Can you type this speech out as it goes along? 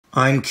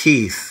I'm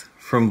Keith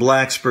from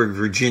Blacksburg,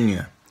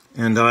 Virginia,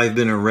 and I've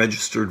been a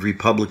registered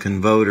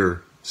Republican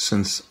voter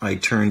since I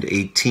turned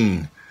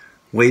 18,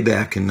 way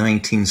back in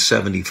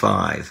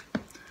 1975.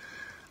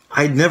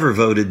 I'd never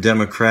voted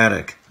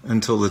Democratic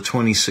until the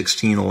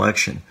 2016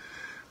 election,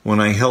 when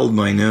I held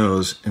my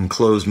nose and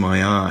closed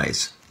my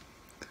eyes.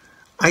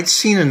 I'd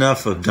seen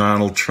enough of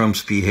Donald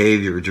Trump's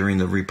behavior during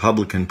the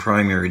Republican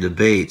primary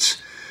debates,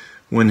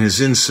 when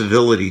his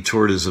incivility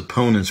toward his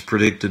opponents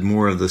predicted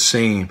more of the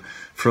same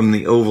from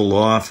the Oval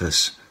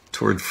Office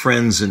toward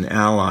friends and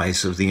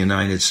allies of the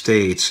United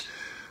States,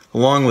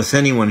 along with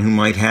anyone who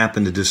might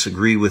happen to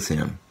disagree with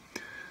him.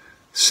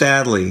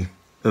 Sadly,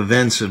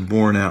 events have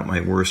borne out my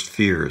worst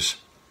fears.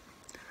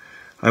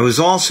 I was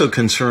also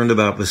concerned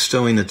about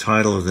bestowing the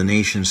title of the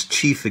nation's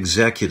chief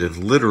executive,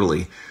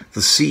 literally the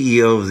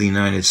CEO of the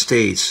United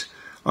States,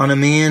 on a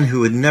man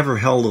who had never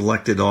held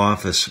elected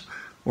office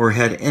or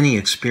had any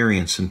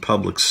experience in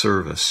public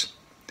service.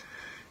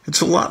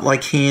 It's a lot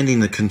like handing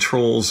the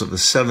controls of a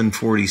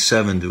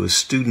 747 to a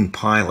student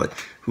pilot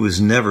who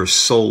has never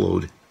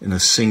soloed in a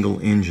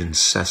single-engine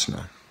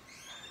Cessna,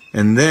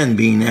 and then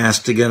being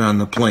asked to get on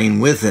the plane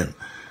with him.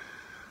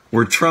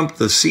 Were Trump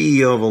the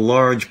CEO of a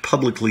large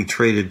publicly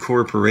traded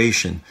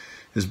corporation,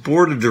 his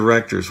board of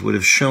directors would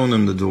have shown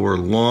him the door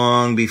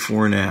long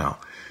before now,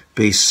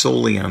 based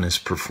solely on his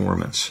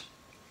performance.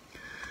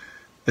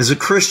 As a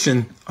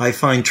Christian, I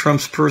find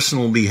Trump's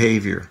personal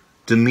behavior,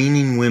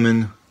 demeaning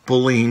women,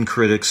 bullying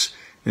critics,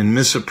 and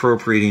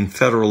misappropriating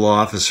federal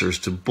officers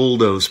to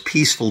bulldoze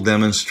peaceful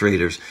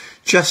demonstrators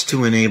just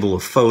to enable a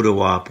photo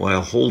op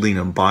while holding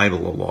a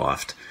Bible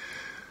aloft,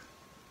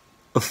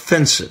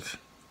 offensive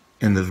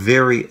and the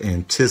very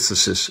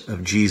antithesis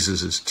of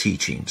Jesus'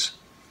 teachings.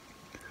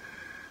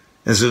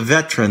 As a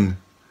veteran,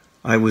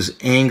 I was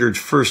angered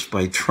first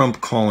by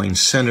Trump calling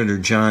Senator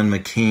John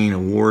McCain a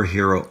war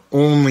hero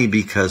only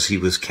because he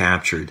was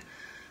captured,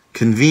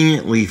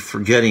 conveniently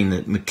forgetting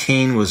that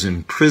McCain was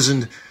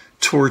imprisoned,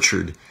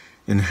 tortured,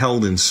 and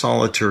held in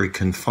solitary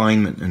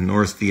confinement in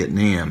North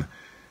Vietnam,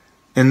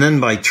 and then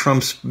by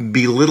Trump's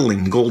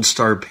belittling Gold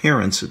Star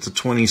parents at the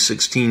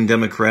 2016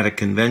 Democratic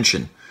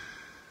Convention.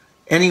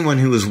 Anyone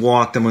who has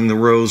walked among the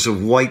rows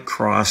of white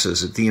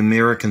crosses at the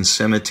American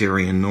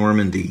Cemetery in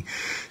Normandy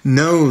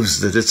knows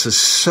that it's a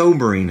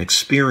sobering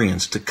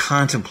experience to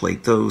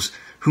contemplate those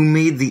who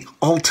made the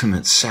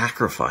ultimate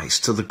sacrifice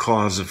to the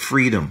cause of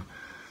freedom.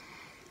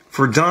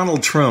 For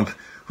Donald Trump,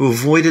 who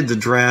avoided the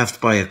draft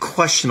by a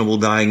questionable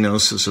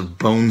diagnosis of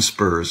bone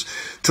spurs,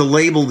 to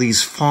label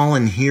these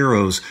fallen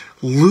heroes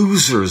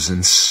losers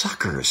and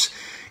suckers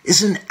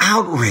is an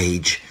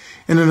outrage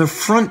and an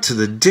affront to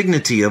the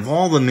dignity of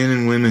all the men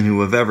and women who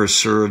have ever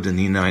served in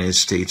the United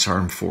States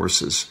Armed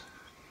Forces.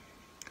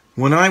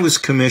 When I was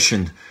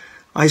commissioned,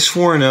 I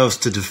swore an oath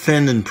to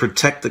defend and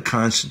protect the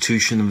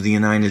Constitution of the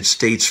United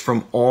States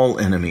from all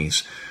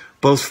enemies,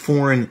 both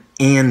foreign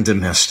and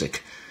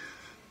domestic.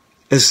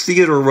 As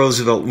Theodore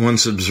Roosevelt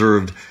once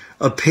observed,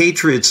 a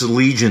patriot's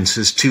allegiance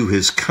is to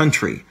his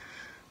country,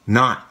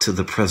 not to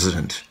the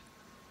president.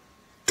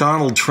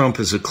 Donald Trump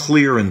is a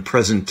clear and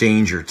present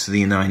danger to the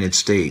United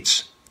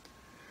States.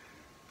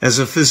 As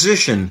a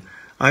physician,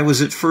 I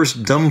was at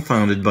first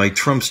dumbfounded by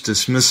Trump's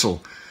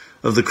dismissal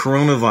of the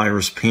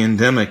coronavirus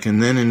pandemic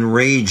and then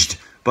enraged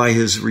by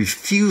his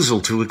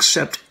refusal to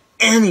accept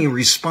any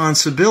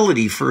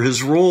responsibility for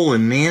his role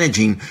in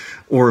managing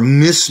or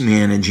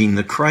mismanaging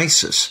the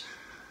crisis.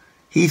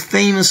 He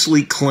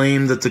famously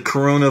claimed that the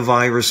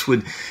coronavirus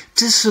would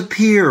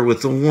disappear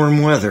with the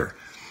warm weather,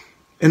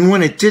 and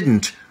when it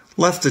didn't,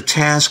 left the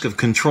task of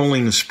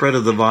controlling the spread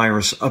of the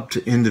virus up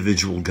to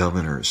individual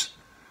governors.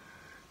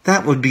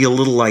 That would be a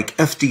little like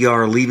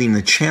FDR leaving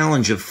the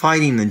challenge of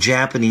fighting the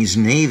Japanese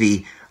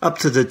Navy up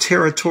to the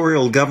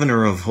territorial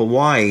governor of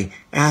Hawaii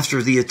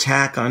after the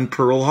attack on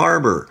Pearl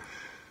Harbor.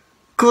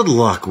 Good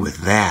luck with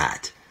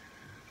that.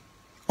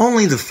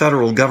 Only the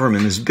federal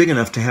government is big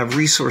enough to have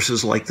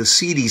resources like the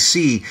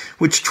CDC,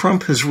 which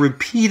Trump has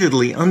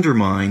repeatedly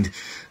undermined,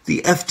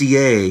 the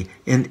FDA,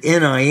 and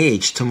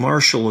NIH to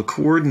marshal a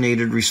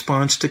coordinated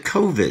response to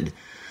COVID.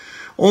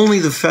 Only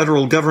the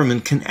federal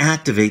government can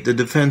activate the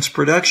Defense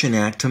Production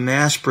Act to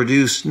mass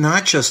produce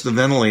not just the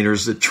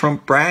ventilators that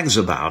Trump brags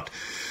about,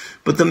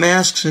 but the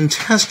masks and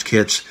test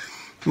kits,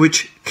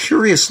 which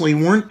curiously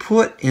weren't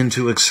put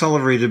into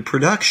accelerated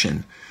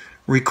production,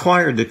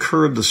 required to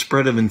curb the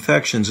spread of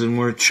infections and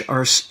which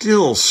are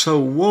still so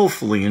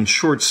woefully in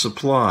short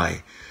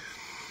supply.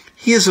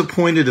 He has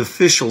appointed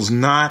officials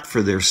not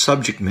for their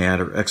subject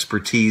matter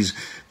expertise,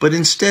 but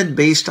instead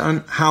based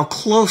on how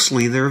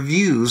closely their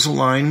views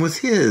align with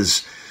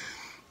his.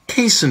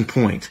 Case in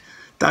point,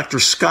 Dr.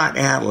 Scott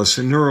Atlas,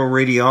 a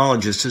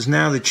neuroradiologist, is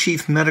now the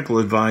chief medical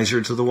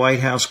advisor to the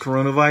White House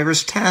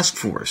Coronavirus Task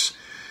Force.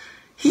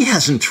 He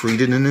hasn't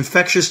treated an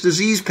infectious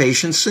disease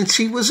patient since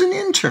he was an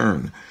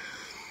intern.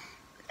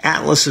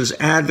 Atlas's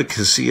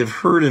advocacy of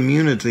herd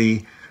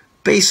immunity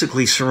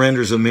basically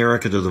surrenders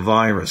America to the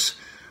virus,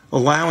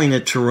 allowing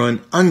it to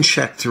run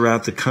unchecked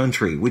throughout the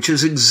country, which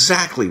is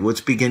exactly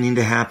what's beginning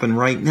to happen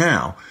right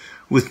now,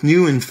 with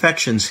new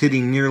infections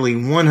hitting nearly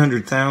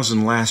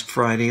 100,000 last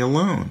Friday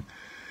alone.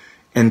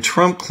 And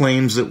Trump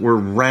claims that we're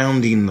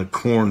rounding the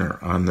corner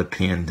on the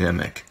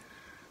pandemic.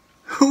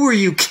 Who are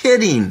you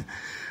kidding?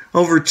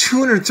 Over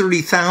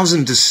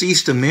 230,000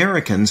 deceased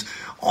Americans,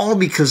 all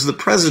because the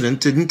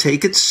president didn't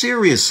take it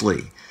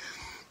seriously.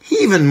 He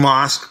even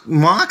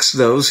mocks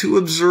those who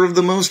observe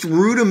the most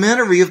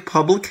rudimentary of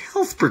public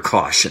health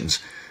precautions,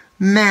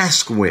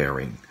 mask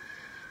wearing.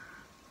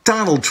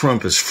 Donald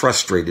Trump is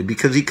frustrated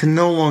because he can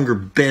no longer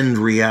bend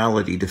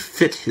reality to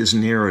fit his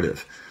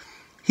narrative.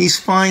 He's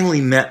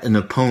finally met an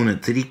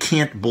opponent that he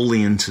can't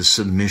bully into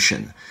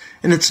submission.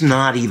 And it's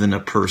not even a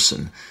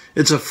person.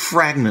 It's a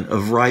fragment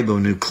of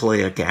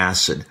ribonucleic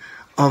acid,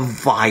 a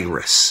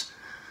virus.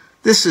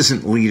 This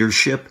isn't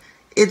leadership.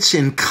 It's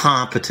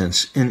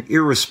incompetence and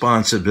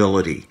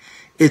irresponsibility.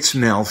 It's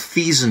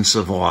malfeasance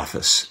of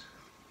office.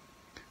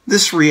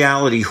 This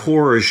reality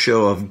horror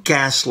show of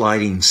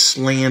gaslighting,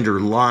 slander,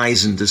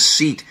 lies, and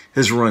deceit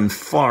has run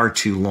far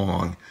too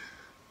long.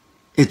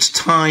 It's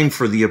time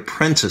for The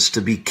Apprentice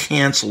to be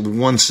canceled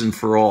once and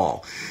for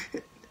all,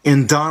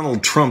 and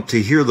Donald Trump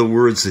to hear the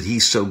words that he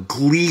so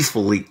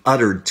gleefully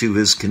uttered to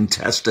his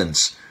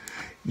contestants.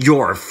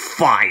 You're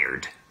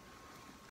fired.